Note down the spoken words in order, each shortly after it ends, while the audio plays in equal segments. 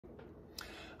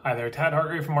Hi there, Tad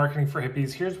Hargrave from Marketing for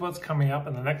Hippies. Here's what's coming up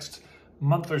in the next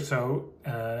month or so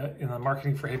in the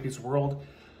Marketing for Hippies world.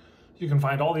 You can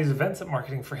find all these events at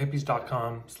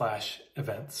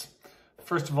marketingforhippies.com/events.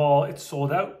 First of all, it's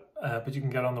sold out, but you can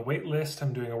get on the wait list.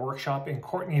 I'm doing a workshop in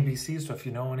Courtenay, BC, so if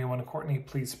you know anyone in Courtenay,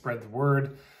 please spread the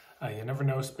word. You never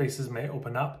know, spaces may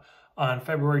open up. On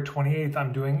February 28th,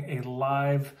 I'm doing a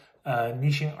live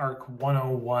Niching Arc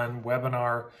 101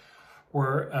 webinar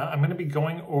where I'm going to be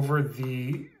going over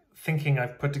the thinking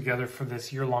I've put together for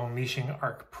this year-long Niching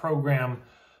Arc program.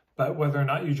 But whether or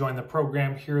not you join the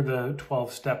program, here are the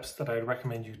 12 steps that I'd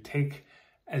recommend you take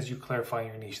as you clarify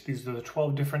your niche. These are the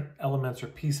 12 different elements or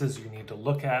pieces you need to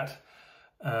look at,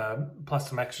 plus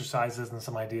some exercises and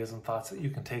some ideas and thoughts that you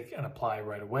can take and apply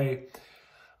right away.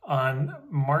 On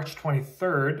March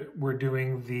 23rd, we're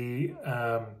doing the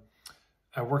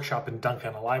a workshop in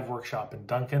Duncan, a live workshop in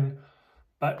Duncan.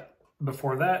 But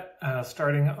before that,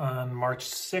 starting on March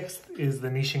 6th, is the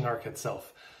Niching Arc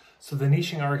itself. So the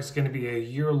Niching Arc is going to be a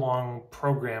year-long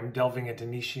program delving into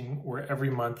niching, where every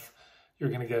month you're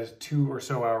going to get a 2 or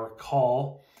so hour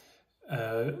call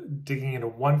digging into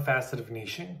one facet of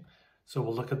niching. So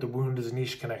we'll look at the wound as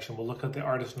niche connection. We'll look at the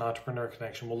artist and entrepreneur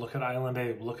connection. We'll look at Island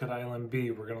A. We'll look at Island B.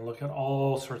 We're going to look at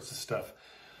all sorts of stuff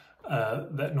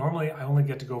that normally I only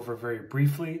get to go over very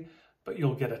briefly, but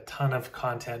you'll get a ton of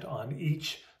content on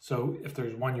each. So if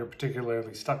there's one you're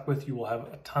particularly stuck with, you will have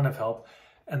a ton of help.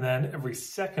 And then every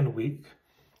second week,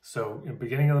 so in the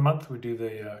beginning of the month, we do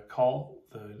the call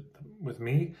with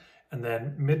me. And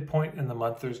then midpoint in the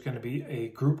month, there's going to be a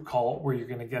group call where you're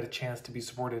going to get a chance to be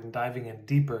supported and diving in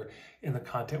deeper in the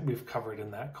content we've covered in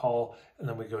that call. And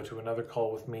then we go to another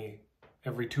call with me.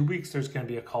 Every 2 weeks, there's going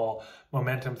to be a call,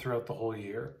 momentum throughout the whole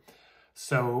year.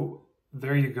 So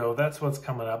there you go. That's what's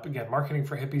coming up. Again,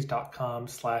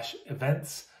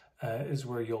 marketingforhippies.com/events is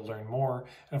where you'll learn more.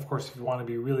 And of course, if you want to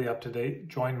be really up to date,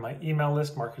 join my email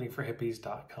list,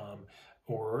 marketingforhippies.com,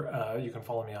 or you can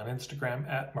follow me on Instagram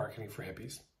at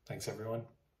marketingforhippies. Thanks, everyone.